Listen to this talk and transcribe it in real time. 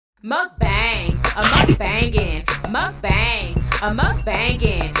Mukbang, a mukbangin', mukbang, a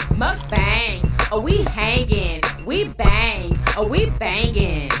mukbangin', mukbang, oh we hangin', we bang, oh we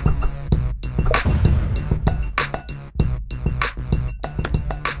bangin'.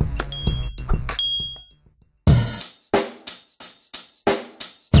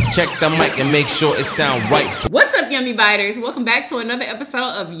 Check the mic and make sure it sound right. What's up, Yummy Biters? Welcome back to another episode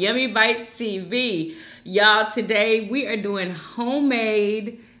of Yummybitestv. Y'all, today we are doing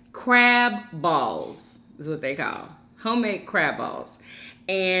homemade crab balls, is what they call. Homemade crab balls.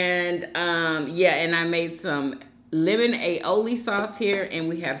 And yeah, and I made some lemon aioli sauce here, and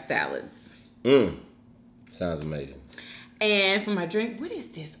we have salads. Sounds amazing. And for my drink, what is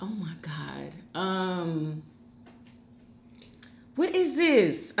this? Oh my God. What is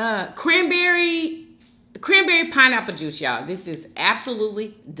this? Cranberry pineapple juice, y'all. This is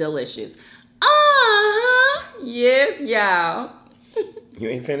absolutely delicious. Yes, y'all. You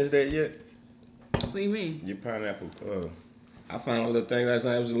ain't finished that yet? What do you mean? Your pineapple. I found a little thing last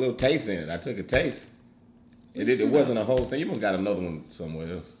night. It was a little taste in it. I took a taste. It wasn't a whole thing. You must got another one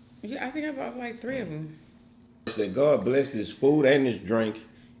somewhere else. Yeah, I think I bought like 3 of them. That God bless this food and this drink,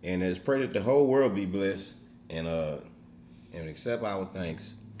 and let's pray that the whole world be blessed, and accept our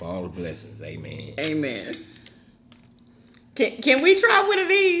thanks for all the blessings. Amen. Amen. Can we try one of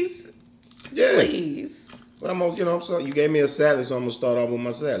these? Yeah. Please. But I'm gonna, I'm sorry. You gave me a salad, so I'm gonna start off with my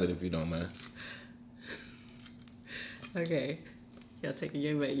salad if you don't mind. Okay. Y'all taking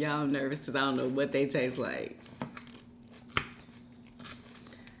your bait. Y'all nervous because I don't know what they taste like.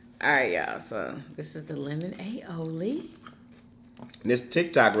 All right, y'all. So this is the lemon aioli. And this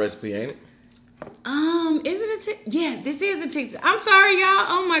TikTok recipe, ain't it? Is it a TikTok? Yeah, this is a TikTok. I'm sorry, y'all.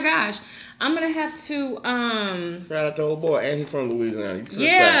 Oh my gosh. I'm gonna have to Shout out to old boy, and he's from Louisiana.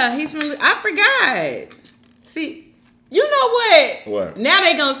 Yeah, he's from I forgot. See, you know what? What? Now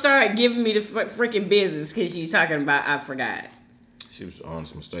they gonna start giving me the freaking business because she's talking about I forgot. She was on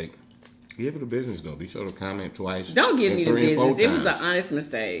some mistake. Give her the business though. Be sure to comment twice. Don't give me the 3 and 4 business. It was an times. honest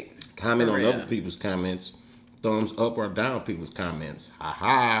mistake. Comment For on real. other people's comments. Thumbs up or down people's comments. Ha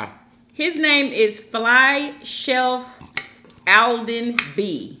ha. His name is Fly Chef Alden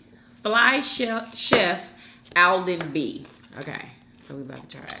B. Fly Chef Alden B. Okay, so we about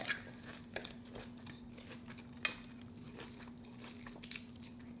to try it.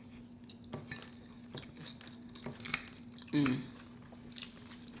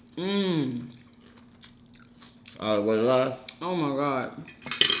 Went live. Oh my God.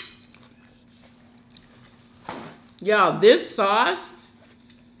 Y'all, this sauce,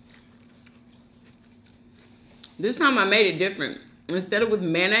 this time I made it different. Instead of with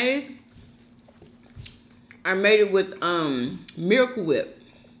mayonnaise, I made it with Miracle Whip.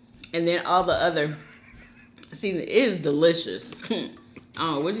 And then all the other seasoning. It is delicious.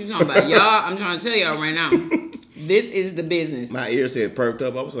 Oh, what you talking about? Y'all, I'm trying to tell y'all right now. This is the business. My ears had perked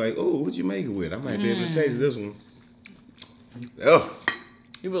up. I was like, oh, what you make it with? I might be able to taste this one. Oh.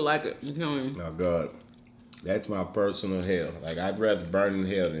 You would like it. You know what I mean? My God. That's my personal hell. Like, I'd rather burn in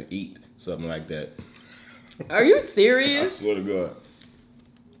hell than eat something like that. Are you I serious? swear to God.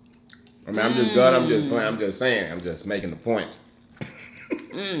 I mean, I'm just God. I'm just playing. I'm just saying. I'm just making the point.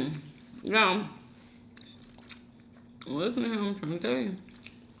 No. Listen to him. I'm trying to tell you.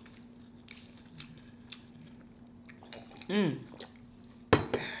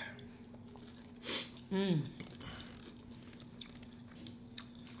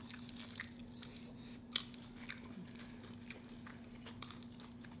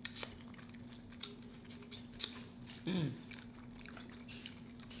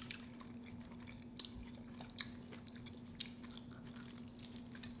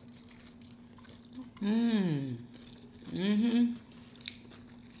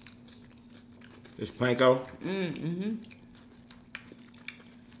 It's panko.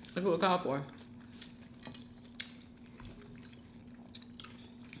 That's what we call for.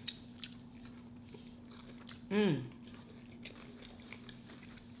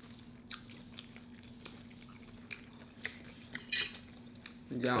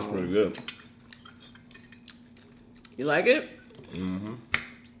 That's pretty good. You like it?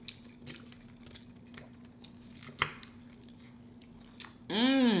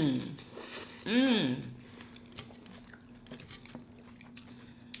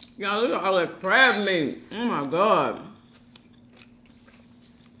 Y'all, look at all that crab meat. Oh my God.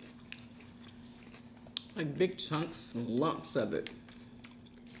 Like big chunks and lumps of it.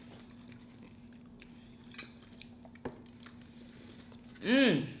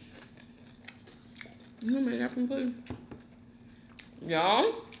 You want me to have some, please?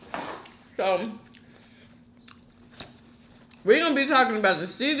 Y'all, so We're gonna be talking about the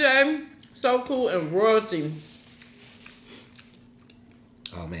CJ, So Cool, and Royalty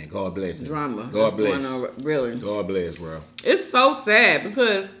Oh man, God bless him. drama. God that's bless. going on, really. God bless, bro. It's so sad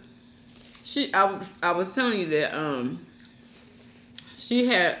because I was telling you that she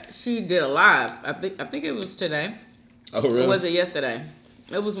did a live. I think it was today. Oh really? Or was it yesterday?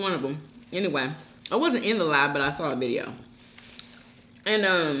 It was one of them. Anyway, I wasn't in the live, but I saw a video.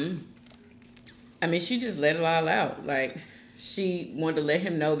 And I mean, she just let it all out. Like, she wanted to let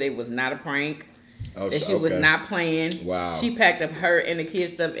him know that it was not a prank. Oh, That she was not playing. Wow. She packed up her and the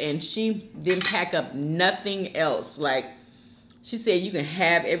kids' stuff, and she didn't pack up nothing else. Like, she said, you can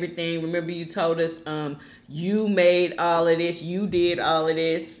have everything. Remember, you told us you made all of this. You did all of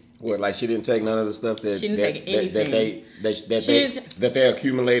this. What, like she didn't take none of the stuff that She didn't take anything. that they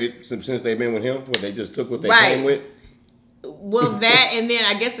accumulated since they've been with him? What, they just took what they Right. came with? Well, that, and then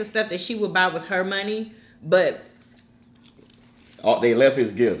I guess the stuff that she would buy with her money, but They left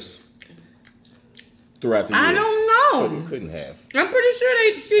his gifts throughout the years. I don't know. Couldn't have. I'm pretty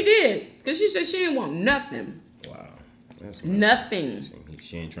sure she did, because she said she didn't want nothing. Wow. That's Nothing.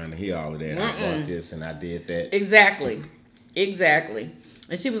 She ain't trying to hear all of that. I bought this and I did that. Exactly.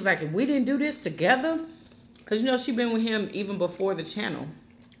 And she was like, if we didn't do this together, because, you know, she been with him even before the channel.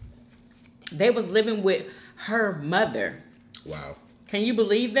 They was living with her mother. Wow. Can you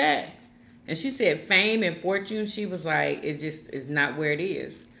believe that? And she said fame and fortune, she was like, it just is not where it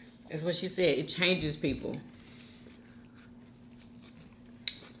is. That's what she said. It changes people.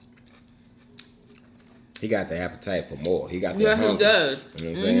 He got the appetite for more. He got that Yeah, hunger. he does. You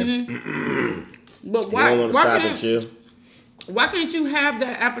know what I'm saying? But You why, don't want to why stop can't, and chill. why can't you have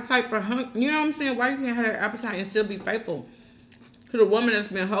that appetite for hunger? You know what I'm saying? Why you can't have that appetite and still be faithful to the woman that's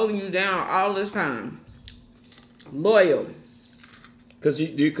been holding you down all this time? Loyal.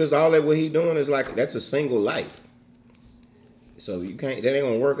 Because all that what he doing is like, that's a single life. So you can't, that ain't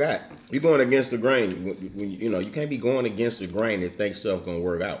gonna work out. You're going against the grain. When you know, you can't be going against the grain and think stuff gonna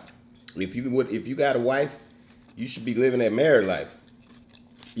work out. If you got a wife, you should be living that married life.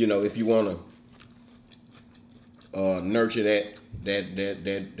 You know, if you wanna nurture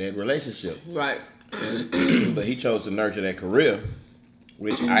that relationship. Right. But he chose to nurture that career,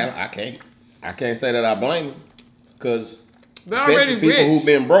 which I can't say that I blame him, because especially people rich. who've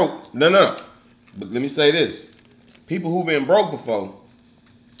been broke. No. But let me say this: people who've been broke before,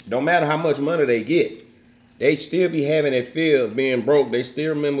 don't matter how much money they get, they still be having that fear of being broke. They still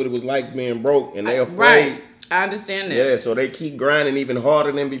remember what it was like being broke, and they're afraid. Right. I understand that. Yeah, so they keep grinding even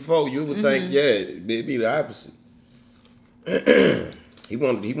harder than before. You would think, yeah, it'd be the opposite. He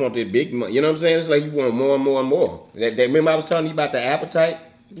want that big money. You know what I'm saying? It's like you want more and more and more. Remember I was telling you about the appetite?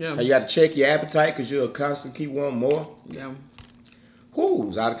 Yeah. How you got to check your appetite because you'll constantly keep wanting more. Yeah. Whoo,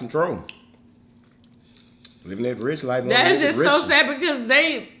 it's out of control. Living that rich life. That is just so sad because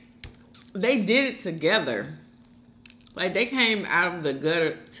they did it together. Like, they came out of the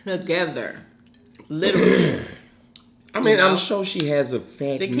gutter together. Literally. I mean, You know? I'm sure she has a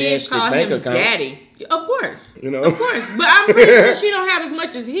fat, The kids nasty call bank him account. daddy. Of course. You know? Of course. But I'm pretty sure she don't have as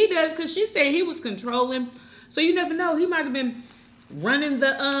much as he does, because she said he was controlling. So you never know. He might have been running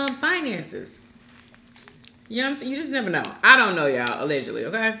the finances. You know what I'm saying? You just never know. I don't know, y'all, allegedly,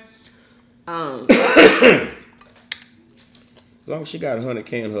 okay? As long as she got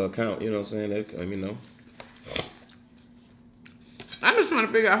 100K in her account, you know what I'm saying? That, you know. I'm just trying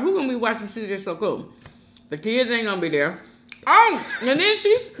to figure out who's gonna be watching CJ So Cool. The kids ain't gonna be there. Oh, and then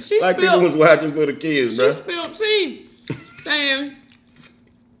she Like spilled. people was watching for the kids, She bro. spilled tea, saying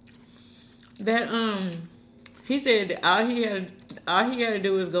that he said that all he had to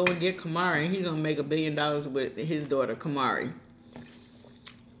do is go and get Kamari, and he's gonna make $1 billion with his daughter Kamari.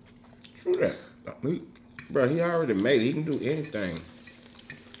 True that. Bro, he already made it. He can do anything.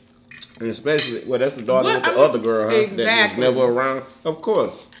 And especially, well, that's the daughter Well, with the I mean, other girl, huh? That was exactly. never around. Of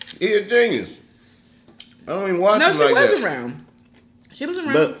course. He a genius. I don't even watch No, him she like was that. around. She was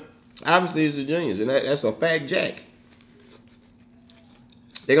around. But obviously he's a genius, and that's a fact, Jack.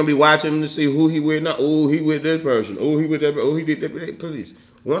 They're gonna be watching him to see who he with now. Oh, he with this person. Oh, he with that. Oh, he did that. Please.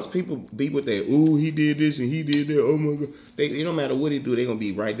 Once people be with that, oh, he did this and he did that. Oh my God, it don't matter what he do. They're gonna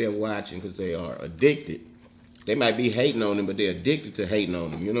be right there watching because they are addicted. They might be hating on him, but they're addicted to hating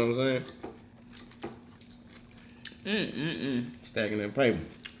on him. You know what I'm saying? Stacking that paper.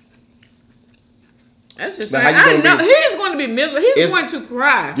 That's just But sad. how you I gonna know be- he's going to be miserable. He's It's- going to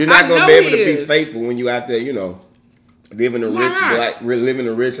cry. You're not I gonna know be able he to be is. faithful when you out there, you know, living a Why rich not? life, living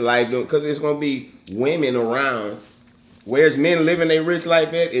a rich life. Because it's gonna be women around. Whereas men living a rich life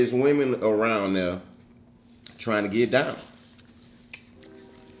at is women around there trying to get down.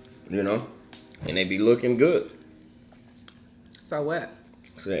 You know, and they be looking good. So what?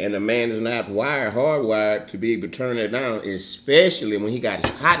 So, and the man is not hardwired to be able to turn that down, especially when he got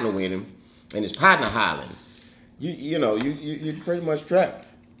his partner with him and his partner hollering. You're pretty much trapped.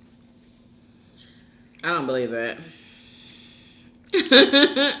 I don't believe that.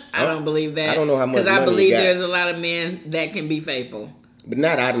 I don't believe that. I don't know how much because I money believe he got. there's a lot of men that can be faithful. But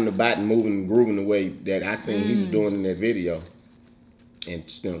not out and about and moving and grooving the way that I seen he was doing in that video. And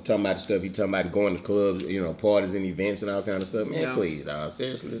talking about the stuff he talking about, going to clubs, parties and events and all kind of stuff. Man, please, dog.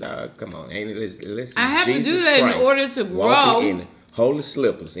 Seriously, dog. Come on, ain't it? Listen, I have Jesus to do that Christ in order to grow. Walking in holy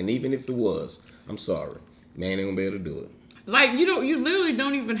slippers, and even if it was, I'm sorry, man, ain't gonna be able to do it. Like you literally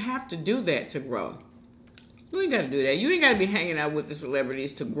don't even have to do that to grow. You ain't got to do that. You ain't got to be hanging out with the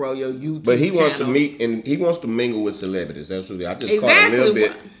celebrities to grow your YouTube But he channel. wants to meet and he wants to mingle with celebrities. That's what I just caught a little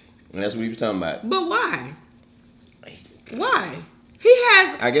bit, and that's what he was talking about. But why? Why? He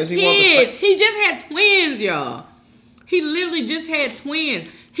has I guess he kids. He just had twins, y'all. He literally just had twins.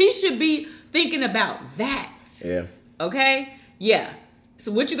 He should be thinking about that. Yeah. Okay? Yeah.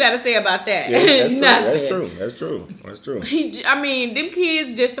 So what you got to say about that? Yeah, Nothing. That's true. Them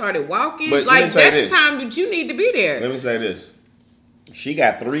kids just started walking. But like, that's the time that you need to be there. Let me say this. She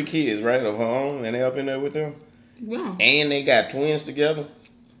got 3 kids, right, of her own, and they up in there with them. Yeah. And they got twins together.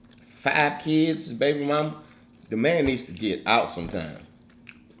 5 kids, baby mama. The man needs to get out sometime.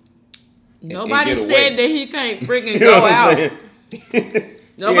 Nobody and get said away. that he can't freaking go out.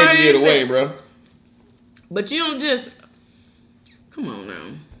 Nobody get away, bro. But you don't just... Come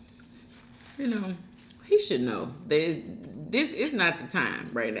on now. He should know. This is not the time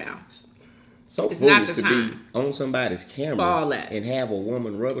right now. So It's not foolish the to be time. on somebody's camera For all that. and have a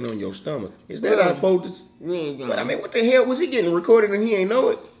woman rubbing on your stomach. Is that how folks? Really But I mean, what the hell was he getting recorded and he ain't know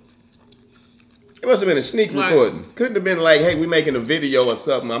it? It must have been a sneak recording. Couldn't have been like, hey, we making a video or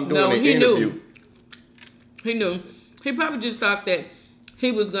something. I'm doing an interview. He knew. He probably just thought that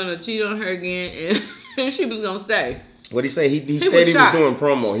he was gonna cheat on her again and she was gonna stay. What he say? He said he was doing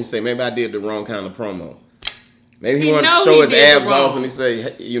promo. He said maybe I did the wrong kind of promo. Maybe he wanted to show his abs off, and he say,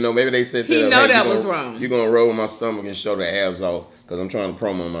 hey, maybe they said that. He know that was wrong. You're gonna roll my stomach and show the abs off because I'm trying to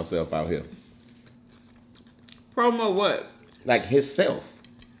promo myself out here. Promo what? Like himself.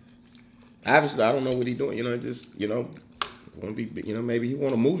 Obviously, I don't know what he doing. Want to be. Maybe he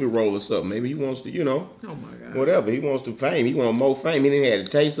want a movie role or something. Maybe he wants to. Oh my God. Whatever. He wants to fame. He want more fame. He didn't have a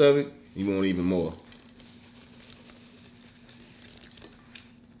taste of it. He want even more.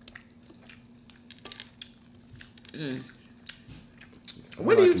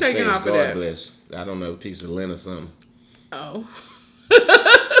 What are you taking off of that? God bless. I don't know, a piece of lint or something. Oh.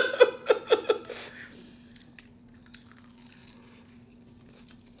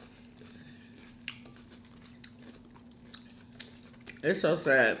 It's so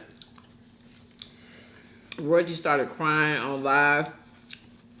sad. Reggie started crying on live.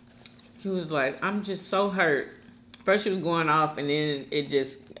 She was like, I'm just so hurt. First she was going off and then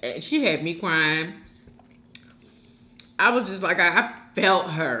she had me crying. I was just like, I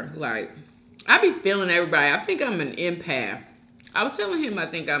felt her. Like, I be feeling everybody. I think I'm an empath. I was telling him I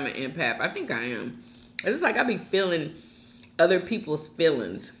think I'm an empath. I think I am. It's like I be feeling other people's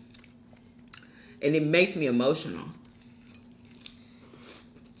feelings. And it makes me emotional.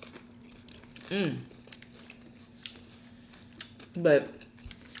 But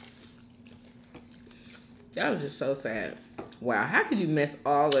that was just so sad. Wow, how could you mess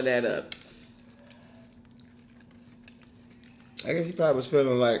all of that up? I guess he probably was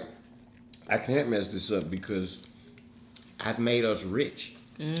feeling like, I can't mess this up because I've made us rich.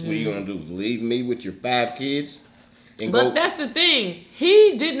 What are you going to do? Leave me with your 5 kids? But that's the thing.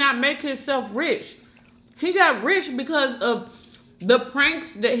 He did not make himself rich. He got rich because of the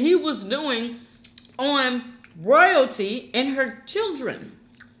pranks that he was doing on royalty and her children.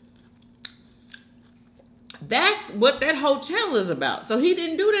 That's what that whole channel is about. So he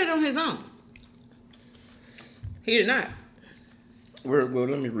didn't do that on his own. He did not. Well,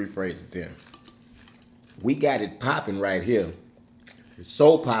 let me rephrase it then. We got it popping right here. It's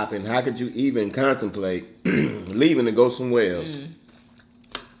so popping. How could you even contemplate leaving to go somewhere else?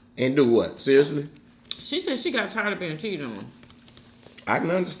 And do what? Seriously? She said she got tired of being cheated on. I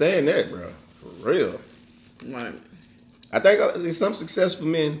can understand that, bro. For real. Like, I think there's some successful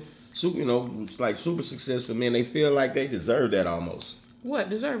men, it's like super successful men, they feel like they deserve that almost. what?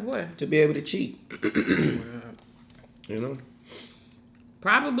 Deserve what? To be able to cheat.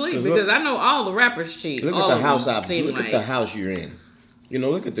 Probably, because I know all the rappers cheat. Look at the house at the house you're in.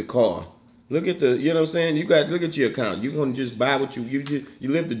 Look at the car. Look at the, what I'm saying? Look at your account. You're gonna just buy what you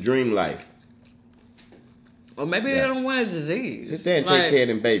live the dream life. Or maybe they don't want a disease. Sit there and take care of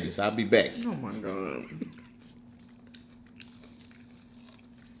them babies. I'll be back. Oh my God.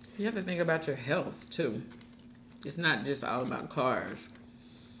 You have to think about your health too. It's not just all about cars,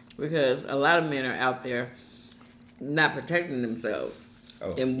 because a lot of men are out there not protecting themselves,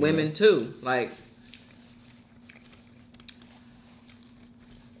 and women too. Like,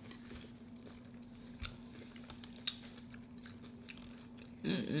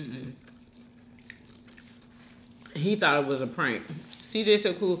 he thought it was a prank. CJ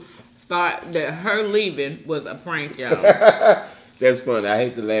So Cool thought that her leaving was a prank, y'all. That's funny. I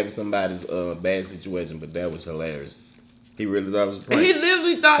hate to laugh at somebody's bad situation, but that was hilarious. He really thought it was a prank. He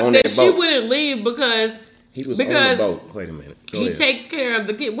literally thought that she wouldn't leave because he was on the boat. Wait a minute. He takes care of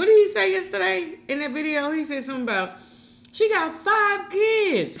the kid. What did he say yesterday in that video? He said something about she got 5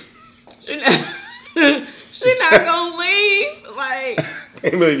 kids. She not gonna leave. Like, I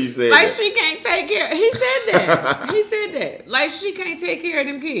can't believe you said like that. She can't take care. He said that. He said that. Like, she can't take care of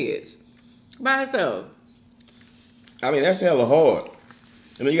them kids by herself. I mean, that's hella hard.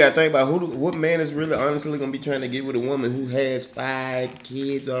 And then you gotta think about what man is really honestly gonna be trying to get with a woman who has 5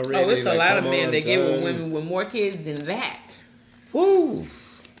 kids already. Oh, it's like, a lot of men that get with women with more kids than that. Woo.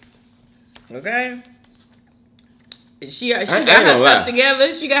 Okay. She got her stuff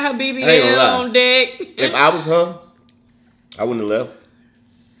together. She got her BBL on deck. If I was her, I wouldn't have left.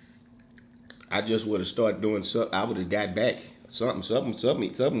 I just would have started doing something. I would have got back. Something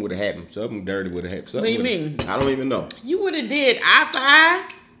would have happened. Something dirty would have happened. What do you mean? I don't even know. You would have did I-5?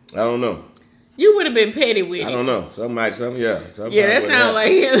 I don't know. You would have been petty with it. I don't know. Something, yeah. Yeah, that sounds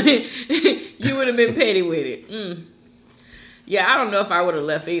like you would have been petty with it. Yeah, I don't know if I would have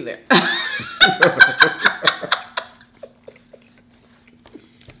left either.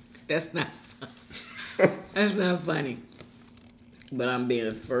 That's not funny. That's not funny. But I'm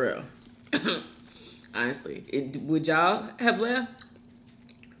being for real. Honestly, would y'all have left?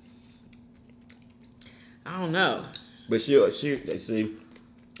 I don't know. But she see,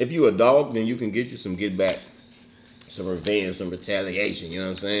 if you a dog, then you can get you some get back, some revenge, some retaliation. You know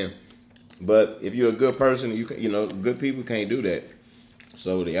what I'm saying? But if you're a good person, good people can't do that.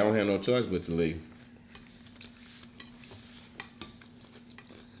 So I don't have no choice but to leave.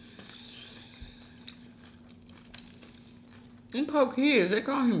 Them poor kids, they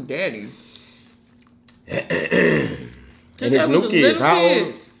call him daddy. And his new kids,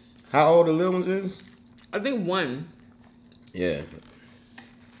 how old the little ones is? I think 1. Yeah.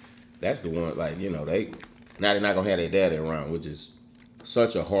 That's the one, like, they're not gonna have their daddy around, which is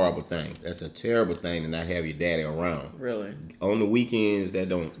such a horrible thing. That's a terrible thing to not have your daddy around. Really? On the weekends, it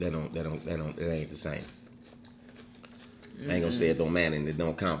ain't the same. I ain't gonna say it don't matter and it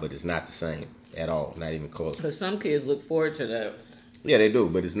don't count, but it's not the same at all, not even close. But some kids look forward to that. Yeah, they do,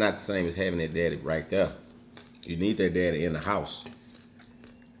 but it's not the same as having that daddy right there. You need that daddy in the house.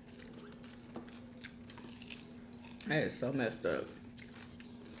 That is so messed up.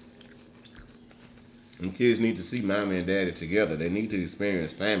 And kids need to see mommy and daddy together. They need to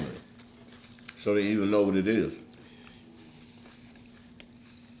experience family, so they even know what it is.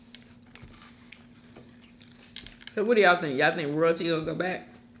 So what do y'all think? Y'all think royalty gonna go back?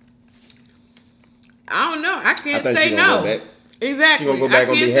 I don't know. I can't say no. Exactly. She's gonna go back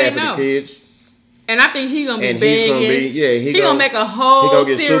on behalf of the kids. And I think he's gonna be and begging. He's gonna make a whole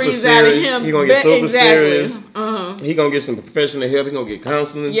series out of him. He's gonna get super serious. Uh-huh. He's gonna get some professional help. He's gonna get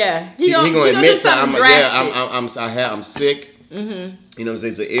counseling. Yeah. He's gonna admit that I'm sick. Mm-hmm. You know what I'm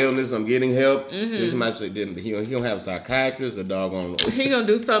saying? It's an illness. I'm getting help. Mm-hmm. He's gonna have a psychiatrist, a doggone. He's gonna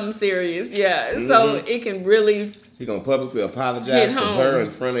do something serious. Yeah. Mm-hmm. So it can really. He's gonna publicly apologize to her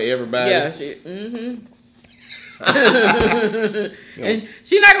in front of everybody. Yeah. And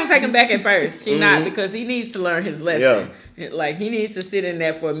she's not gonna take him back at first. She's not, because he needs to learn his lesson. Yeah. Like, he needs to sit in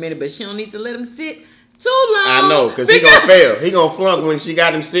there for a minute, but she don't need to let him sit too long. I know, because he gonna fail. He gonna flunk when she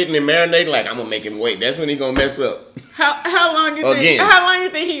got him sitting and marinating. Like, I'm gonna make him wait. That's when he gonna mess up. How long you think? How long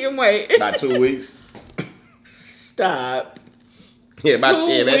you think he can wait? About 2 weeks. Stop. Yeah,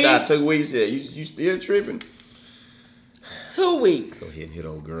 about 2 weeks. Yeah, you still tripping? 2 weeks. Go ahead and hit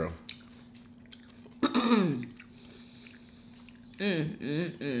old girl.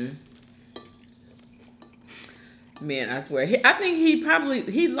 Man, I swear. I think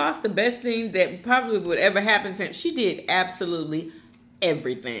he lost the best thing that probably would ever happen to him. She did absolutely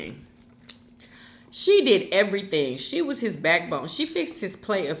everything. She did everything. She was his backbone. She fixed his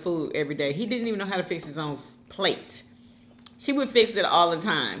plate of food every day. He didn't even know how to fix his own plate. She would fix it all the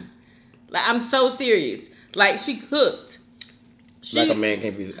time. Like, I'm so serious. Like, she cooked. Like a man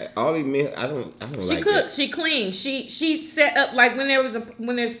can't be. All these men, I don't like that. She cooked. She cleaned. She set up, like, when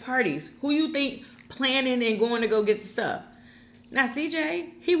there's parties. Who you think planning and going to go get the stuff? Now,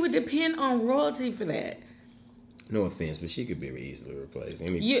 CJ, he would depend on royalty for that. No offense, but she could be easily replaced.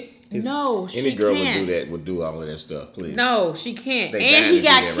 No, she Any girl can't. would do all of that stuff, please. No, she can't. They And he dying to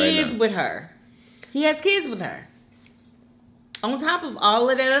got do that right kids now. with her. He has kids with her. On top of all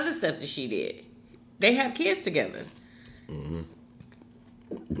of that other stuff that she did. They have kids together. Mm-hmm.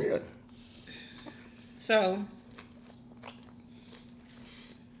 Yeah. So,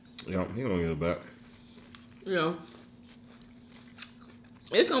 Yeah, he don't get it back. you know,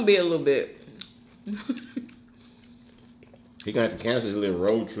 it's going to be a little bit. He gonna have to cancel his little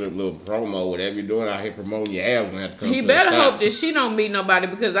road trip, little promo, whatever you're doing out here promoting your album. Have to come He to a better stop. hope that she don't meet nobody,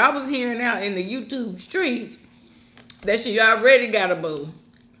 because I was hearing out in the YouTube streets that she already got a boo.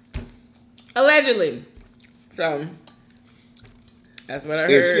 Allegedly. So, that's what I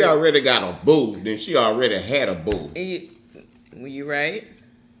heard. If she already got a boo, then she already had a boo. Were you right?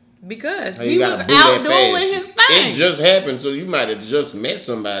 Because How you he got was a boo that out doing fast? his thing. It just happened, so you might have just met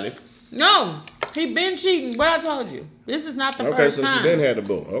somebody. No, he been cheating. What I told you. This is not the Okay, first so time. she been had a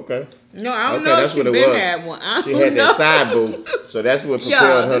boo. Okay. No, I don't Okay, know that's if she what it been was. had one. I She don't had that know. side boo, so that's what propelled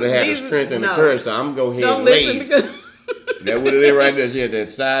Yeah, her to have the these- strength and the no. courage. So I'm gonna go ahead Don't and listen leave. because... That's what it is right there. She had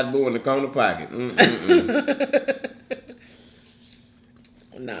that side boo in the corner pocket. Mm-mm-mm.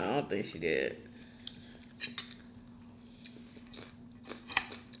 No, I don't think she did.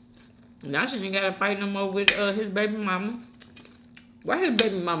 Now she ain't got to fight no more with his baby mama. Why his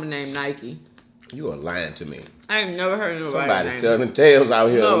baby mama named Nike? You are lying to me. I ain't never heard of nobody Somebody's named telling tales out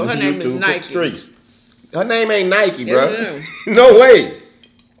here No, on the her name is YouTube Nike. streets. Her name ain't Nike, Yes, bro. it is. No way.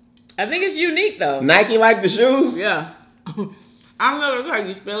 I think it's unique though. Nike like the shoes? Yeah. I don't know if that's how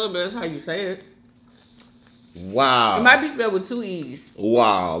you spell it, but that's how you say it. Wow. It might be spelled with 2 E's.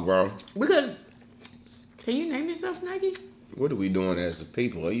 Wow, bro. Because, can you name yourself Nike? What are we doing as the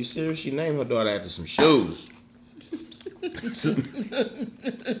people? Are you serious? She named her daughter after some shoes.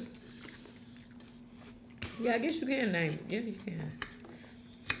 Yeah, I guess you can name it. Yeah, you can.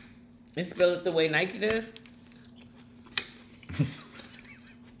 And spell it the way Nike does? Can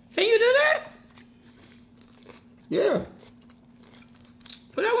you do that? Yeah.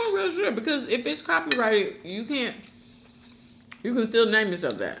 But I wasn't real sure, because if it's copyrighted, you can still name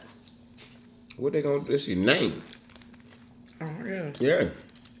yourself that. What they gonna do? It's your name. Oh, yeah. Yeah.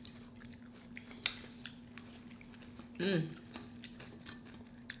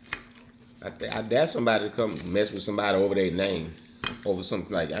 I dare somebody to come mess with somebody over their name. Over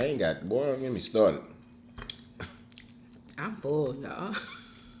something like, I ain't got, boy, get me started. I'm full, y'all.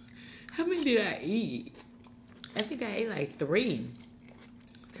 How many did I eat? I think I ate like 3.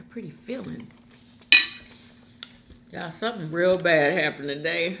 They're pretty filling. Y'all, something real bad happened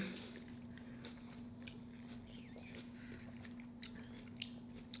today.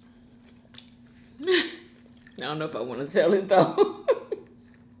 I don't know if I want to tell it though.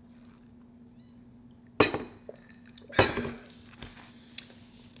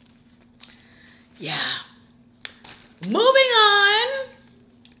 Yeah. Moving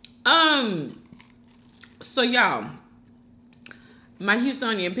on. So y'all, my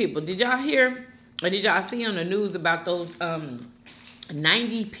Houstonian people, did y'all hear or did y'all see on the news about those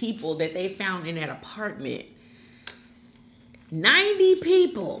 90 people that they found in that apartment? 90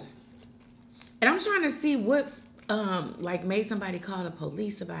 people. And I'm trying to see what like made somebody call the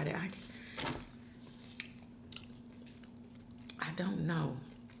police about it. I don't know.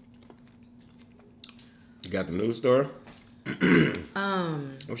 You got the news story?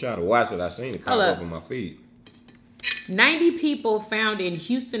 I'm trying to watch it. I seen it pop Hold up up. on my feed. 90 people found in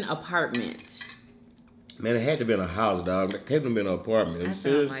Houston apartment. Man, it had to have been a house, dog. It couldn't have been an apartment. Are I you sound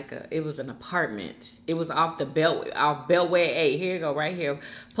serious? like it was an apartment. It was off Beltway 8. Here you go, right here.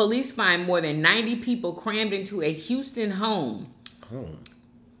 Police find more than 90 people crammed into a Houston home. Home.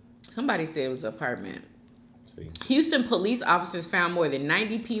 Somebody said it was an apartment. See. Houston police officers found more than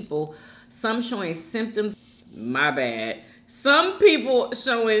 90 people, some showing symptoms. My bad. Some people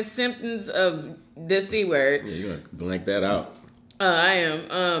showing symptoms of the C word. Yeah, you gotta blank that out. I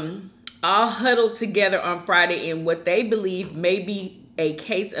am. All huddled together on Friday in what they believe may be a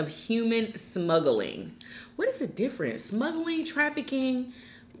case of human smuggling. What is the difference? Smuggling, trafficking?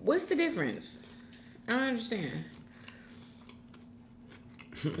 What's the difference? I don't understand.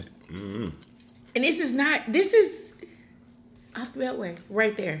 And this is off the Beltway,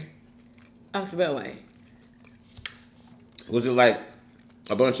 right there. Off the Beltway. Was it like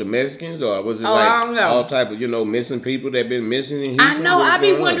a bunch of Mexicans, or was it I like don't know. all type of, missing people that been missing in Houston? I know, What's I be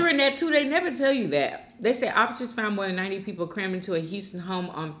going on? wondering that too. They never tell you that. They say officers found more than 90 people crammed into a Houston home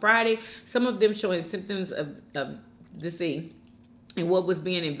on Friday, some of them showing symptoms of the C. in what was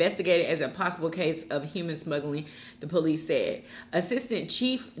being investigated as a possible case of human smuggling, the police said. Assistant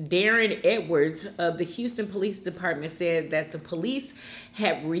Chief Darren Edwards of the Houston Police Department said that the police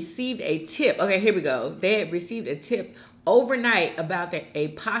had received a tip. Okay, here we go. They had received a tip overnight about a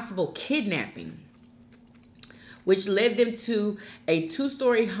possible kidnapping, which led them to a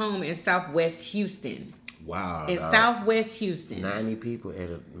 2-story home in Southwest Houston. Wow. In Southwest Houston. 90 people at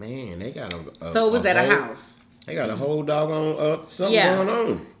a, man, they got a so it was at a house. They got a whole doggone something going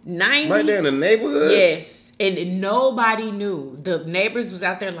on. 90. Right there in the neighborhood? Yes. And nobody knew. The neighbors was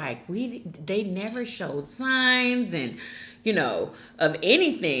out there like, they never showed signs and, you know, of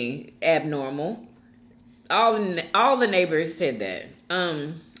anything abnormal. All the neighbors said that.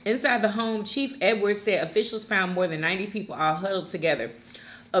 Inside the home, Chief Edwards said officials found more than 90 people all huddled together.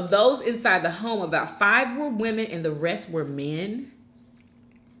 Of those inside the home, about 5 were women and the rest were men.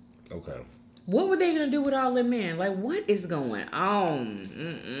 Okay. What were they going to do with all the men? Like, what is going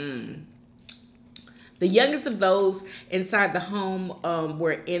on? The youngest of those inside the home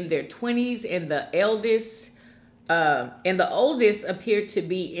were in their 20s, and the oldest appeared to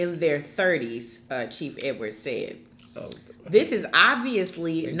be in their 30s, Chief Edwards said. Oh. This is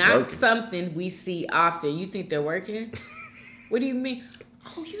obviously not something we see often. You think they're working? What do you mean?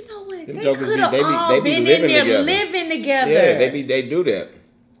 Oh, you know what? They could have all been in there living together. Yeah, they do that.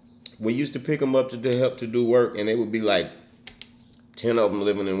 We used to pick them up to help to do work, and it would be like 10 of them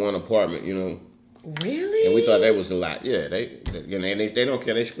living in one apartment, you know. Really? And we thought that was a lot. Yeah, they don't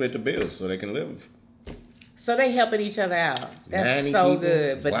care. They split the bills so they can live. So they helping each other out. That's so people?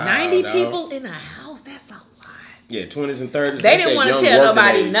 Good. But wow, 90 people in a house, that's a lot. Yeah, 20s and 30s. They didn't want to tell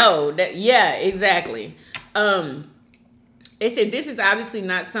nobody no. Yeah, exactly. They said this is obviously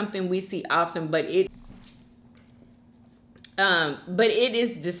not something we see often, but it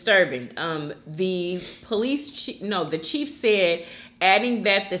is disturbing. The the chief said, adding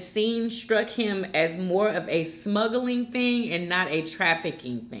that the scene struck him as more of a smuggling thing and not a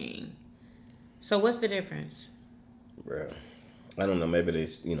trafficking thing. So what's the difference? Well, I don't know. Maybe they,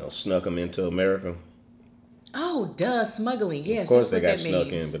 snuck them into America. Oh, duh, smuggling. Yes, of course they got snuck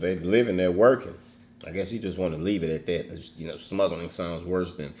in, but they living there working. I guess you just want to leave it at that. Smuggling sounds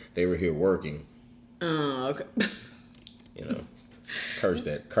worse than they were here working. Oh, okay. Curse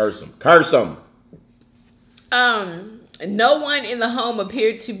that. Curse them. Curse them. No one in the home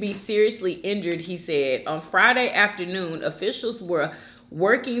appeared to be seriously injured, he said. On Friday afternoon, officials were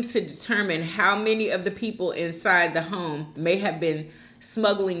working to determine how many of the people inside the home may have been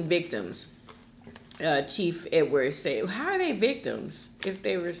smuggling victims. Chief Edwards said, how are they victims if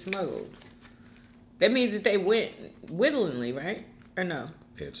they were smuggled? That means that they went willingly, right? Or no?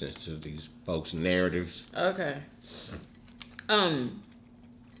 Pay attention to these folks' narratives. Okay.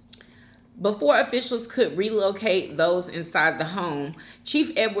 Before officials could relocate those inside the home,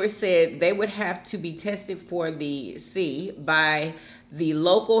 Chief Edwards said they would have to be tested for the C by the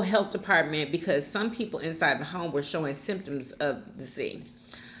local health department because some people inside the home were showing symptoms of the C,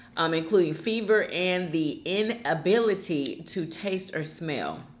 including fever and the inability to taste or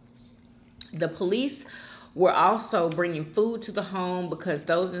smell. The police were also bringing food to the home because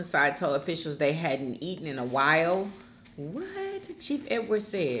those inside told officials they hadn't eaten in a while. What? Chief Edwards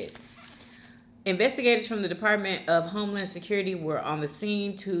said. Investigators from the Department of Homeland Security were on the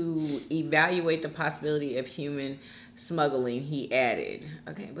scene to evaluate the possibility of human smuggling, he added.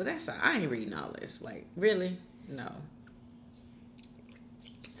 Okay, but I ain't reading all this. Like, really? No.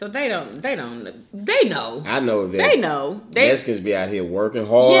 So they know. I know that. They know. Mexicans be out here working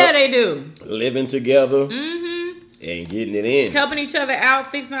hard. Yeah, they do. Living together. Mm-hmm. And getting it in. Helping each other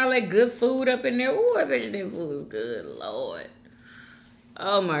out, fixing all that good food up in there. Ooh, I bet that food is good, Lord.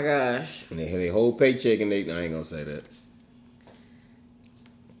 Oh my gosh. And they had a whole paycheck and I ain't gonna say that.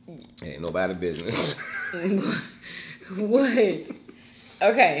 Ain't nobody business. What?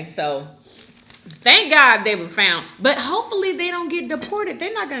 Okay, so thank God they were found. But hopefully they don't get deported.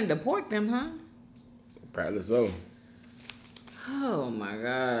 They're not gonna deport them, huh? Probably so. Oh my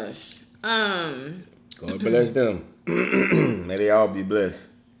gosh. God bless them. May they all be blessed.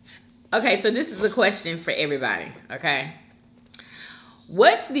 Okay, so this is the question for everybody, okay?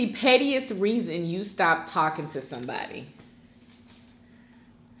 What's the pettiest reason you stopped talking to somebody?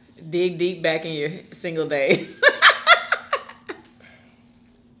 Dig deep back in your single days.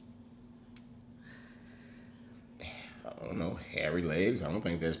 I don't know. Hairy legs. I don't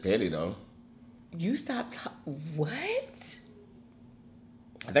think that's petty, though. You stopped what?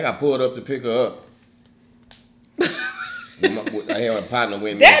 I think I pulled up to pick her up. I had a partner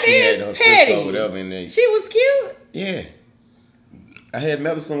with me. That she is had her petty. sister or whatever in there. She was cute. Yeah. I had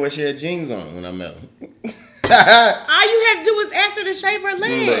met her somewhere she had jeans on when I met her. All you had to do was ask her to shave her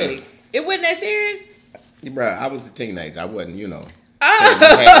legs. It wasn't that serious? Bro, I was a teenager. I wasn't, you know. Oh.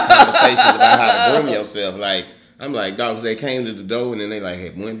 Had conversations about how to groom yourself. Like, I'm like, dogs, they came to the door and then they like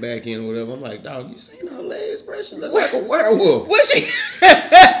had went back in or whatever. I'm like, dog, you seen her legs, bro? She look like a werewolf. Was she?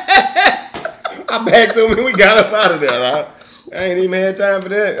 I backed them and we got up out of there. Like, I ain't even had time for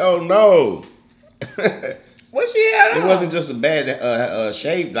that. Oh, no. What she had on? It wasn't just a bad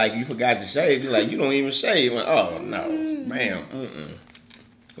shave, like you forgot to shave. It's like, you don't even shave. Like, oh, no, ma'am.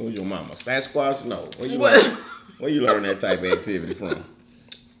 Who's your mama? Sasquatch? No. Where you learn that type of activity from?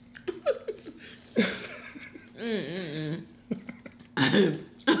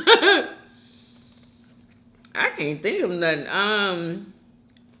 I can't think of nothing.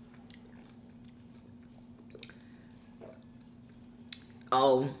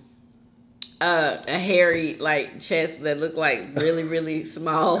 A hairy like chest that looked like really, really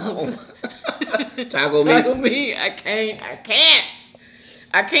small. Taco me. I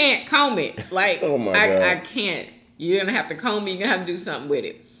can't comb it. Like, oh my God. God. I can't. You're gonna have to comb it. You're gonna have to do something with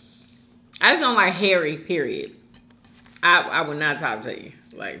it. I just don't like hairy, period. I would not talk to you.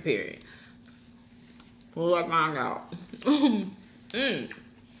 Like, period. Pull I find out.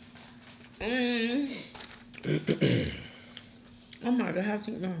 Oh my God, I have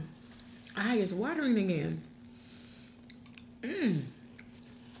to eat more. Eye is watering again.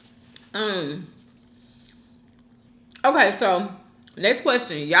 Okay, so next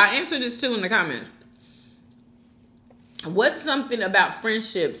question. Y'all answer this too in the comments. What's something about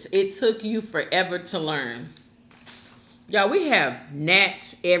friendships it took you forever to learn? Y'all, we have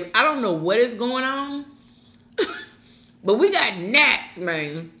gnats. I don't know what is going on, but we got gnats,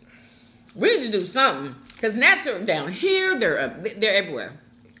 man. We need to do something because gnats are down here. They're everywhere.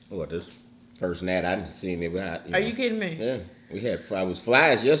 What, this first gnat I didn't see it. Are you kidding me? Yeah, I was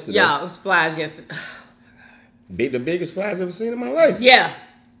flies yesterday. Yeah, it was flies yesterday. The biggest flies I've ever seen in my life. Yeah.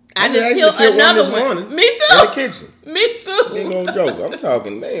 I just actually killed another one. morning. Me too. In the kitchen. Me too. Big old joke. I'm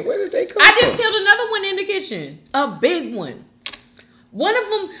talking, man, where did they come I from? just killed another one in the kitchen. A big one. One of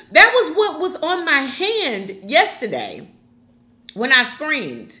them, that was what was on my hand yesterday when I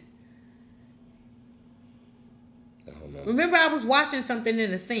screamed. I don't know. Remember, I was washing something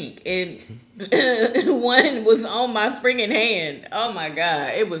in the sink and one was on my freaking hand. Oh my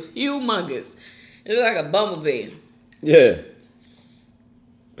God. It was humongous. It looked like a bumblebee. Yeah.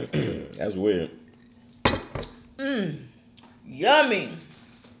 That's weird. Yummy.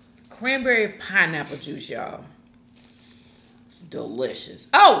 Cranberry pineapple juice, y'all. It's delicious.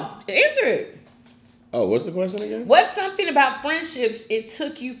 Oh, answer it. Oh, what's the question again? What's something about friendships it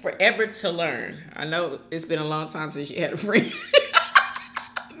took you forever to learn? I know it's been a long time since you had a friend.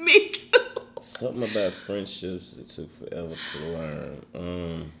 Me too. Something about friendships it took forever to learn.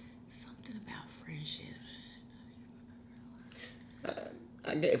 Something about friendships.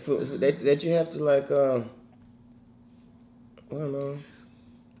 I get that you have to like I don't know.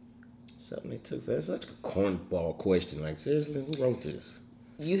 Something they took for that's such a cornball question. Like, seriously, who wrote this?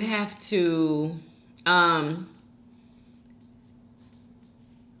 You have to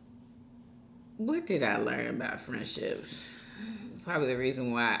what did I learn about friendships? Probably the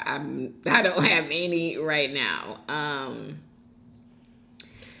reason why I don't have any right now.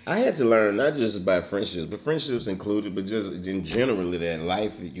 I had to learn not just about friendships, but friendships included, but just in general that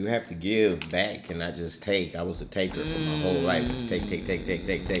life you have to give back and not just take. I was a taker for my whole life. Just take.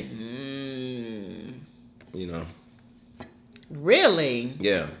 You know. Really?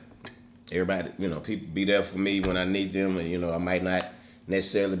 Yeah. Everybody, people be there for me when I need them, and I might not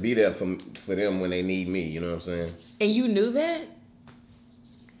necessarily be there for them when they need me. You know what I'm saying? And you knew that?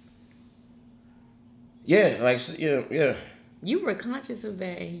 Yeah, yeah. You were conscious of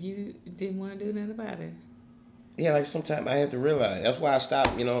that, and you didn't want to do nothing about it. Yeah, like sometimes I have to realize. That's why I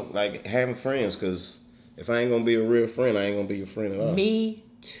stopped, like having friends. Because if I ain't gonna be a real friend, I ain't gonna be your friend at all. Me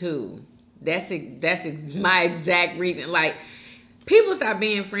too. That's my exact reason. Like, people stop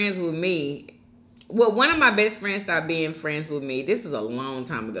being friends with me. Well, one of my best friends stopped being friends with me. This is a long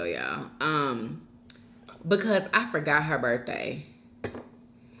time ago, y'all. Because I forgot her birthday.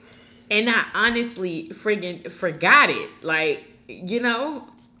 And I honestly friggin' forgot it. Like, And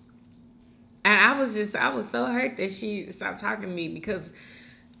I was so hurt that she stopped talking to me because...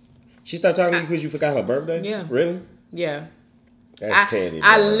 She stopped talking to you because you forgot her birthday? Yeah. Really? Yeah. That's petty.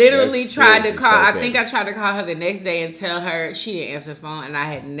 I literally tried to call. I think I tried to call her the next day and tell her. She didn't answer the phone, and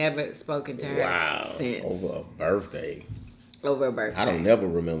I had never spoken to her since. Over a birthday. Over a birthday. I don't never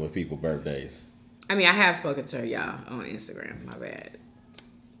remember people's birthdays. I mean, I have spoken to her, y'all, on Instagram. My bad.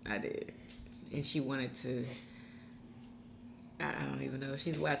 I did. And she wanted to... I don't even know if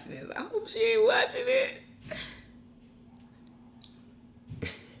she's watching this. I hope she ain't watching it.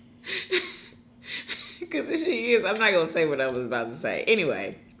 Because if she is, I'm not gonna say what I was about to say.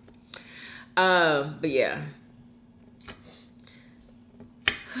 Anyway, but yeah.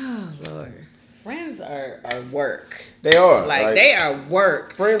 Oh Lord, friends are work. They are like they are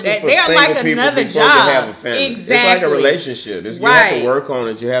work. Friends are for they are single like people another before job. you have a family. Exactly. It's like a relationship. You Right. have to work on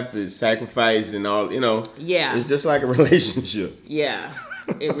it. You have to sacrifice and all. You know. Yeah. It's just like a relationship. Yeah,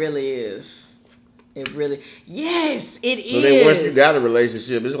 it really is. It really, yes, it is. So then once you got a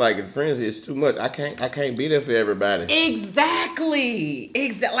relationship, it's like if friends is too much. I can't be there for everybody. Exactly.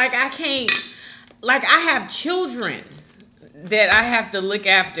 Like I can't. Like I have children that I have to look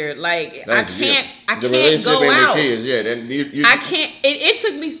after. Like I can't go out. Kids, yeah. Then you I can't. It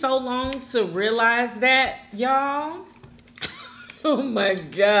took me so long to realize that, y'all. Oh my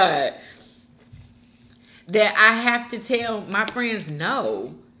God. That I have to tell my friends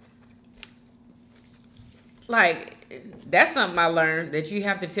no. Like, that's something I learned, that you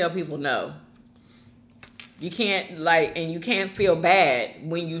have to tell people no. You can't, like, and you can't feel bad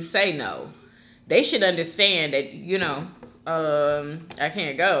when you say no. They should understand that, you know, I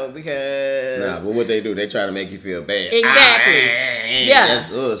can't go because... Nah, but what they do, they try to make you feel bad. Exactly. Yeah.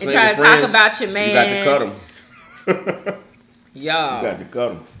 And try to talk about your man. You got to cut them. Y'all. You got to cut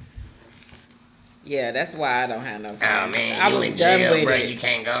them. Yeah, that's why I don't have no friends. Oh man, I you was in done jail, with bro. it. You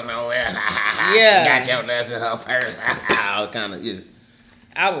can't go nowhere. Yeah. She got your nuts in her purse. All kind of, yeah.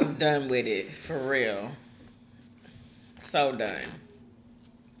 I was done with it, for real. So done.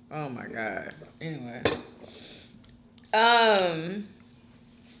 Oh my God. Anyway. I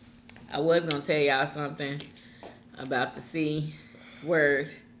was gonna tell y'all something about the C word,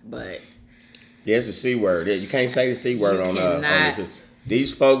 but yeah, it's a C word. Yeah, you can't say the C word on the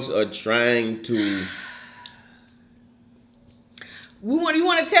These folks are trying to you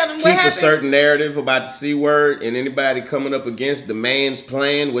want to tell them what keep happened? a certain narrative about the C word, and anybody coming up against the man's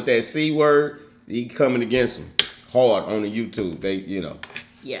plan with that C word, he coming against them hard on the YouTube. They, you know.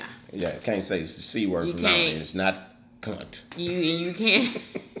 Yeah. Yeah, can't say it's the C word from now on. It's not cunt. You can't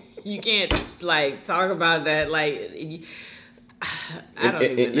you can't like talk about that like. I don't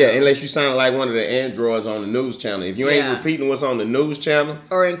even know. Yeah, unless you sound like one of the androids on the news channel. If you ain't repeating what's on the news channel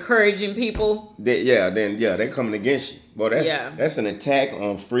or encouraging people, then they're coming against you. Boy, that's an attack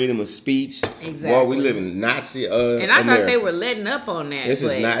on freedom of speech. Exactly. Boy, we live in Nazi and I America. thought they were letting up on that. This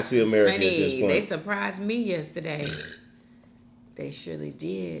is Nazi America at this point. They surprised me yesterday. They surely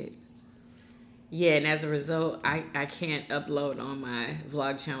did. Yeah, and as a result, I can't upload on my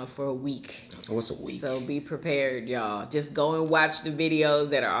vlog channel for a week. What's a week? So be prepared, y'all. Just go and watch the videos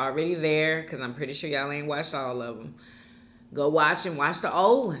that are already there, because I'm pretty sure y'all ain't watched all of them. Go watch and watch the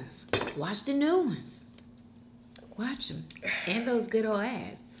old ones. Watch the new ones. Watch them. And those good old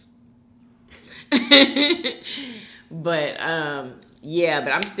ads. But, yeah,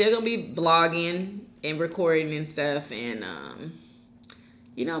 but I'm still going to be vlogging and recording and stuff, and,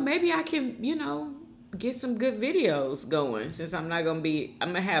 you know, maybe I can, you know, get some good videos going, since I'm going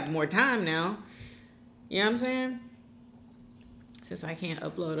to have more time now. You know what I'm saying? Since I can't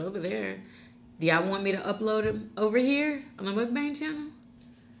upload over there. Do y'all want me to upload them over here on the MUKBANG channel?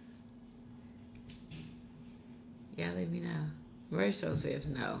 Yeah, let me know. Rachel says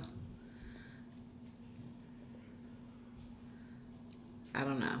no. I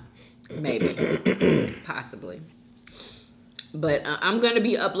don't know. Maybe. Possibly. But I'm going to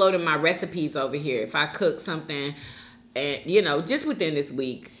be uploading my recipes over here. If I cook something, and you know, just within this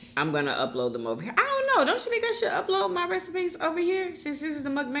week, I'm going to upload them over here. I don't know. Don't you think I should upload my recipes over here, since this is the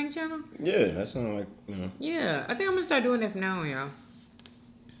MUKBANG channel? Yeah, that sounds like, you know. Yeah, I think I'm going to start doing that from now on, y'all.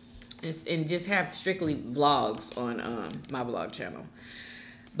 And just have strictly vlogs on my vlog channel.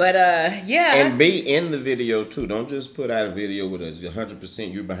 But, yeah. And be in the video, too. Don't just put out a video with us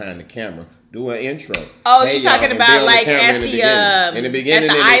 100% you're behind the camera. Do an intro. Oh, you're talking about like at the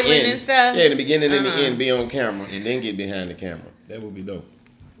island and stuff? Yeah, in the beginning and the end, be on camera, and then get behind the camera. That would be dope.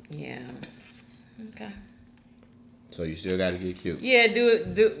 Yeah. Okay. So you still got to get cute. Yeah,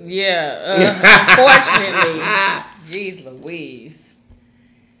 unfortunately. Jeez Louise.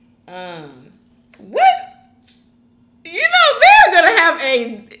 What? You know, they're gonna have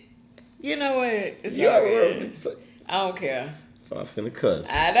a. You know what? It's all I don't care. I'm finna cuss.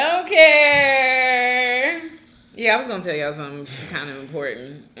 I don't care. Yeah, I was gonna tell y'all something kind of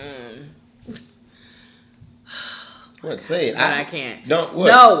important. What? Say it. But I can't. Don't. What?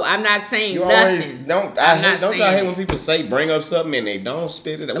 No, I'm not saying you nothing. Always don't. Don't y'all hate when people say bring up something and they don't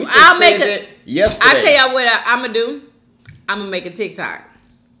spit it out? We just I'll make that yesterday. I tell y'all what I'm gonna do. I'm gonna make a TikTok.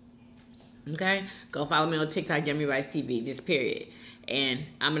 Okay, go follow me on TikTok, Yummybitestv, just period. And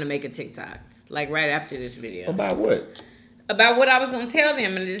I'm gonna make a TikTok. like right after this video. About what? About what I was gonna tell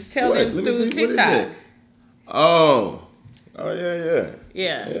them, and just tell them Let me through see. What is TikTok. it? Oh, yeah.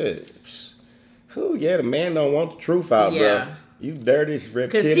 Yeah. Who? Yeah, the man don't want the truth out, bro. Yeah. You dirty Because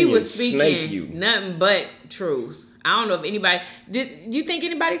reptilian he was snake. You. speaking nothing but truth. I don't know if anybody did. You think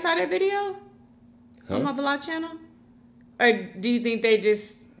anybody saw that video on my vlog channel, or do you think they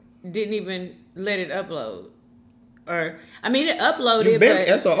just didn't even let it upload? Or I mean, it uploaded, but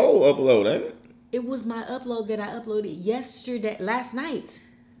That's an old upload, ain't it? it was my upload that I uploaded last night.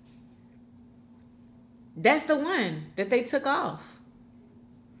 That's the one that they took off.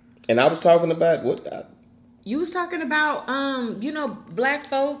 And I was talking about what? You was talking about, black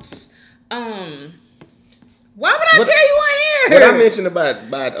folks. Why would I tell you on here? What I mentioned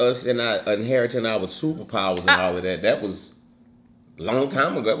about us and inheriting our superpowers and all of that, that was a long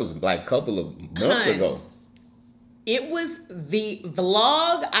time ago. That was like a couple of months ago. It was the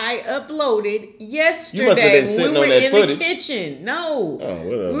vlog I uploaded yesterday. You must have been sitting on that footage. We were in the kitchen. No. Oh,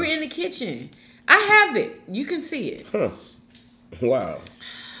 whatever. We were in the kitchen. I have it. You can see it. Huh. Wow.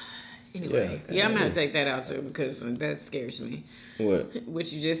 Anyway, yeah, I'm going to take that out too because that scares me. What?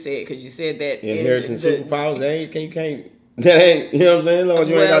 What you just said, because you said that. Inheriting superpowers, that ain't, you can't, you know what I'm saying? As long as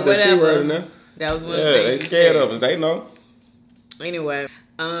you ain't got that C word in there. That was one of the Yeah, things they you scared said. of us. They know. Anyway,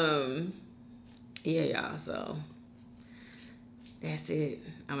 yeah, y'all, so that's it.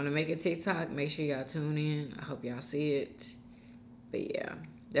 I'm going to make a TikTok. Make sure y'all tune in. I hope y'all see it. But yeah,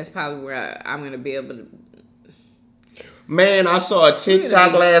 that's probably where I'm going to be able to. Man, I saw a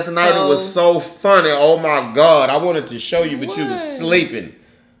TikTok last night. It was so funny. Oh my God. I wanted to show you, but you was sleeping.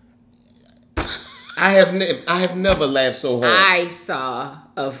 I have never laughed so hard. I saw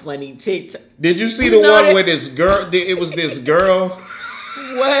a funny TikTok. Did you see the one where this girl, it was this girl.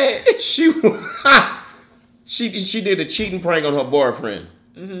 What? She did a cheating prank on her boyfriend.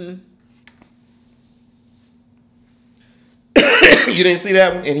 Mm-hmm. You didn't see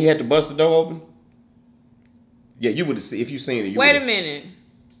that one? And he had to bust the door open? Yeah, you would have seen, if you seen it. Wait a minute.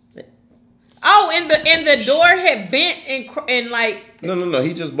 Oh, and the door had bent and like. No.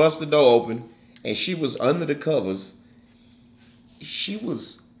 He just busted the door open, and she was under the covers. She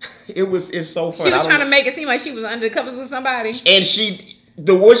was. It's so funny. She was trying to make it seem like she was under the covers with somebody. And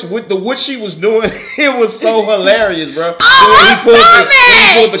what she was doing, it was so hilarious, bro. Oh, He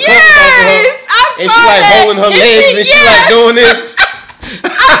pulled the covers off of her, and she like holding her legs, and she like doing this.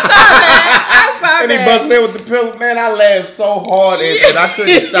 I saw And he busted in with the pillow. Man, I laughed so hard and I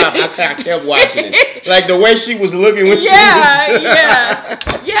couldn't stop. I kept watching it. Like the way she was looking when she was Yeah,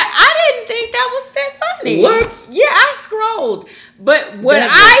 I didn't think that was that funny. What? Yeah, I scrolled. But what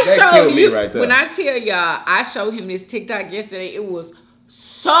that showed killed me you, right there. when I tell y'all, I showed him this TikTok yesterday. It was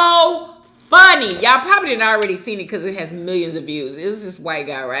so funny. Y'all probably didn't already seen it because it has millions of views. It was this white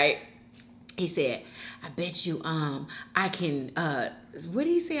guy, right? He said, I bet you I can what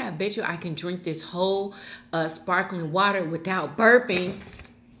did he say? I bet you I can drink this whole sparkling water without burping.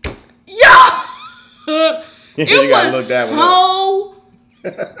 Yo! It was so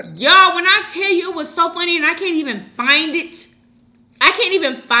y'all, when I tell you it was so funny and I can't even find it. I can't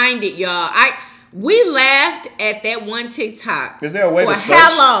even find it, y'all. We laughed at that one TikTok. Is there a way to search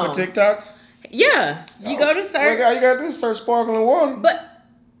for TikToks? Yeah. You go to search. All you gotta do is search sparkling water. But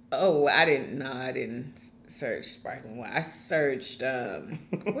I didn't search sparkling water. I searched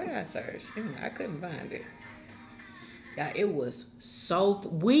what did I search? I couldn't find it. Yeah, it was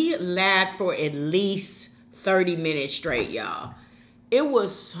we laughed for at least 30 minutes straight, y'all. It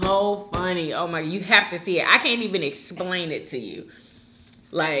was so funny. Oh my, you have to see it. I can't even explain it to you.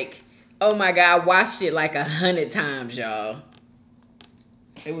 Like, oh my God, I watched it like 100 times, y'all.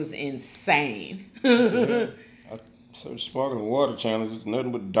 It was insane. So sparkling water challenge is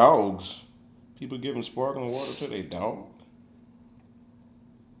nothing but dogs. People giving sparkling water to their dog.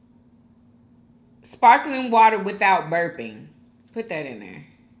 Sparkling water without burping. Put that in there.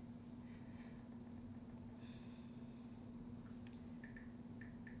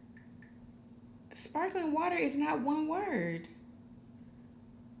 Sparkling water is not one word.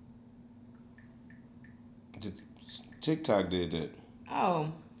 TikTok did that.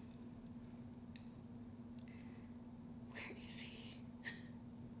 Oh. Where is he?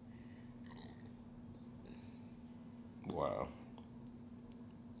 Wow.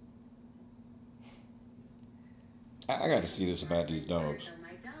 I got to see this about these dogs.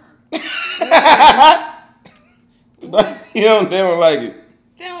 They don't like it.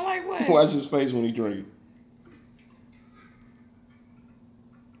 They don't like what? Watch his face when he drink it.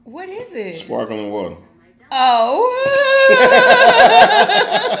 What is it? Sparkling water. Oh.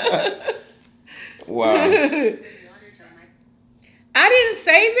 Wow. I didn't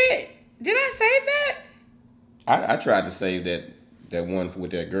save it. Did I save that? I tried to save that one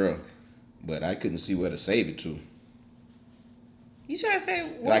with that girl, but I couldn't see where to save it to. You trying to say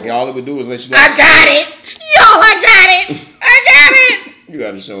what? Like all it would do is let you know. I got it! Yo, I got it! I got it! You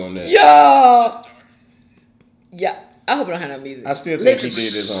got to show him that. Yo! Yeah. I hope I don't have no music. I still think Listen. he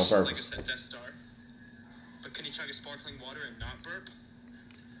did this on Like I purpose. said, Death Star. But can you chug a sparkling water and not burp?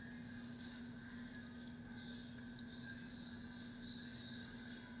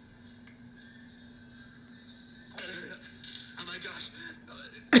 Oh my gosh.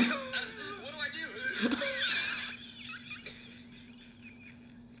 What do I do?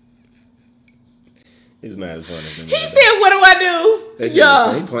 It's not as funny. He said, what do I do?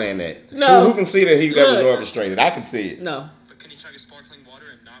 Yeah. He playing that. No. Who can see that that was Look. orchestrated? I can see it. No. But can you chug a sparkling water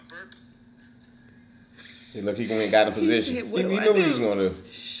and not burp? See, look, he ain't got a position. said, what He do I knew what he do? was going to do.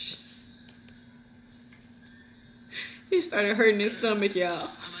 He started hurting his stomach, y'all.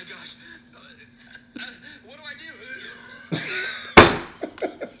 Oh my gosh. What do I do?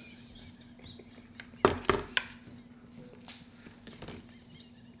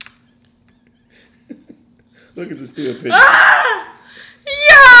 Look at the still picture. Ah! The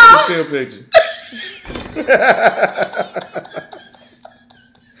Yo! still picture.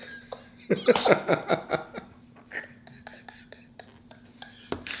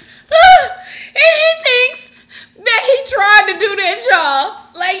 And he thinks that he tried to do that,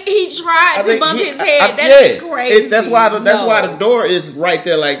 y'all. Like he tried to bump his head. That's crazy. That's why the No. door is right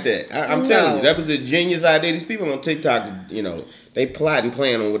there like that. I'm telling No. you, that was a genius idea. These people on TikTok, they plot and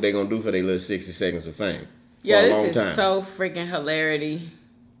plan on what they're gonna do for their little 60 seconds of fame. Yeah, for a this long is time. so freaking hilarity.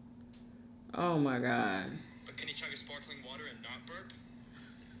 Oh my god. But can you chug a sparkling water and not burp?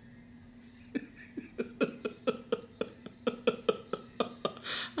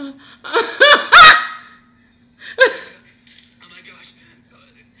 Oh my gosh.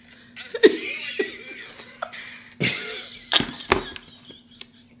 What do I do?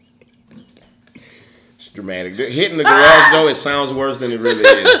 It's dramatic. Hitting the garage door, it sounds worse than it really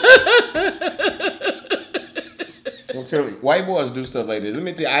is. I'm telling you, white boys do stuff like this. Let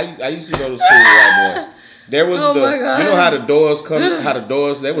me tell you, I used to go to school with white boys. There was Oh my God. you know how the doors come, there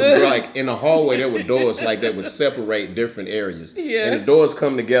was like in the hallway, there were doors like that would separate different areas. Yeah. And the doors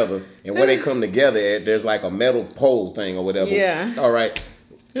come together, and where they come together at, there's like a metal pole thing or whatever. Yeah. All right.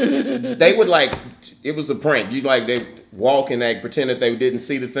 They would it was a prank. They walk and pretend that they didn't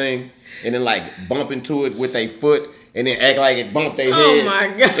see the thing, and then bump into it with their foot, and then act like it bumped their Oh head. my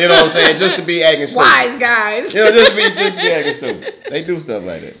God. You know what I'm saying? Just to be acting stupid. Wise guys. Just be acting stupid. They do stuff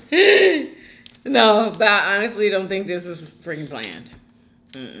like that. No, but I honestly don't think this is freaking planned.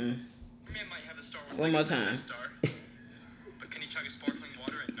 Man might have a Star Wars One like more I said, time. Death Star. But can you chug a sparkling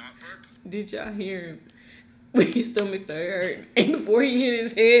water and not burp? Did y'all hear him? When his stomach started hurting, and before he hit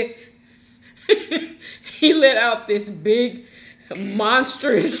his head, he let out this big,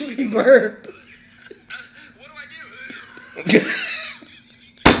 monstrous burp. What do I do?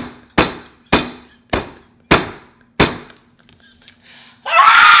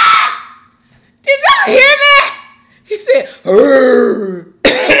 Did y'all hear that? He said, "Urgh."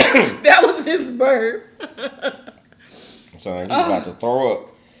 That was his burp. Son, he's about to throw up.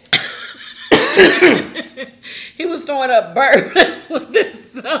 He was throwing up burp. That's what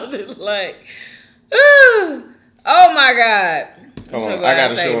this sounded like. Ooh. Oh my God. I'm Hold so on, glad I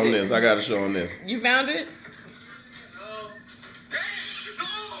gotta saved show him it. this. I gotta show him this. You found it?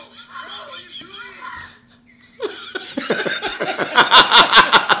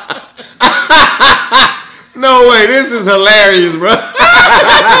 No way, this is hilarious, bro. He's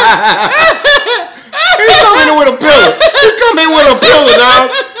coming in with a pillow. He come in with a pillow,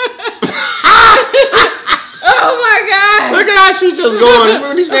 dog. Oh my God. Look at how she's just going.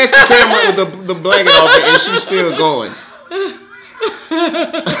 When he snatched the camera with the blanket off it, and she's still going.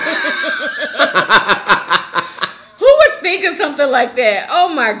 Who would think of something like that? Oh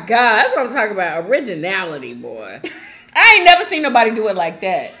my God. That's what I'm talking about. Originality, boy. I ain't never seen nobody do it like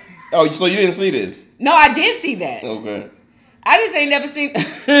that. Oh, so you didn't see this? No, I did see that. Okay. I just ain't never seen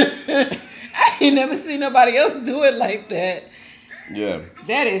I ain't never seen nobody else do it like that. Yeah.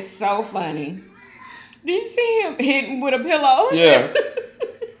 That is so funny. Did you see him hitting with a pillow? Yeah.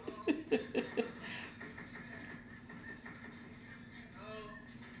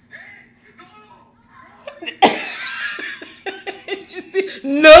 Did you see?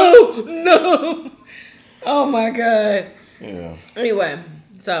 No. Oh my God. Yeah. Anyway,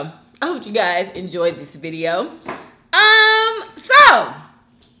 so I hope you guys enjoyed this video. So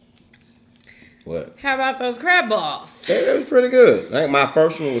What? how about those crab balls? That was pretty good. I think my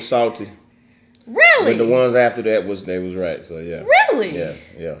first one was salty. Really? But the ones after that they was right. So yeah. Really?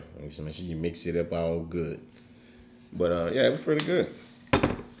 Yeah. Make sure you mix it up all good. But yeah, it was pretty good. All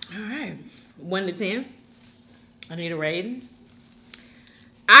right. 1 to 10. I need a rating.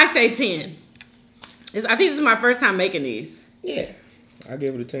 I say 10. I think this is my first time making these. Yeah. I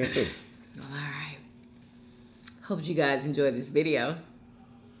give it a 10 too. All right. Hope you guys enjoyed this video.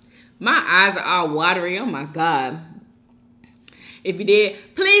 My eyes are all watery. Oh my God. If you did,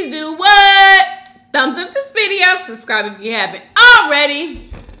 please do what? Thumbs up this video. Subscribe if you haven't already.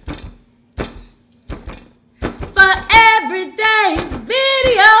 For everyday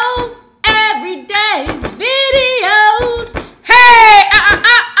videos. Everyday videos. Hey,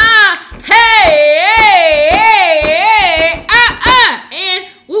 hey, and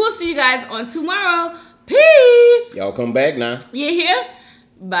we will see you guys on tomorrow. Peace. Y'all come back now. You hear?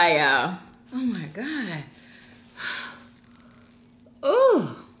 Bye, y'all. Oh my God. Ooh.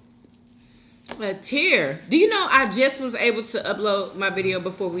 A tear. Do you know I just was able to upload my video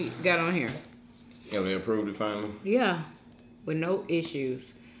before we got on here? Yeah, they approved it finally. Yeah. With no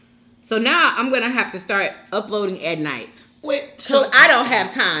issues. So now I'm going to have to start uploading at night. Wait, So I don't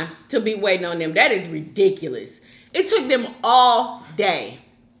have time to be waiting on them. That is ridiculous. It took them all day.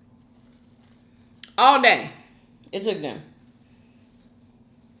 All day. It took them.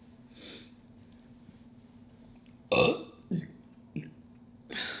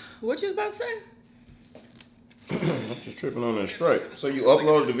 What you was about to say? I'm just tripping on that strike. So you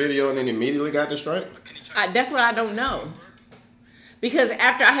uploaded the video and then immediately got the strike? That's what I don't know. Because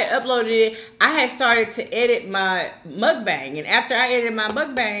after I had uploaded it, I had started to edit my mukbang. And after I edited my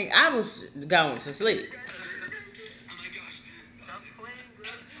mukbang, I was going to sleep.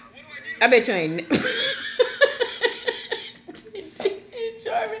 I bet you ain't.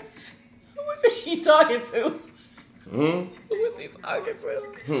 Jarvin, who was he talking to? Who was he talking to?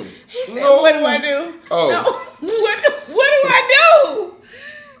 He said, No. what do I do? Oh. No. What do I do?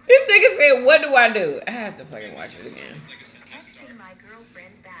 This nigga said, what do I do? I have to fucking watch it again.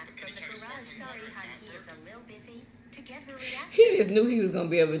 He just knew he was gonna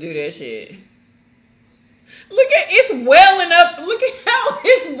be able to do that shit. Look at it's welling up. Look at how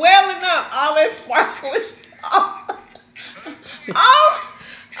it's welling up. All that sparkling. Oh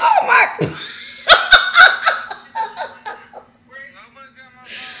my.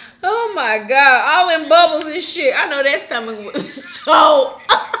 Oh my God. All in bubbles and shit. I know that stomach was so.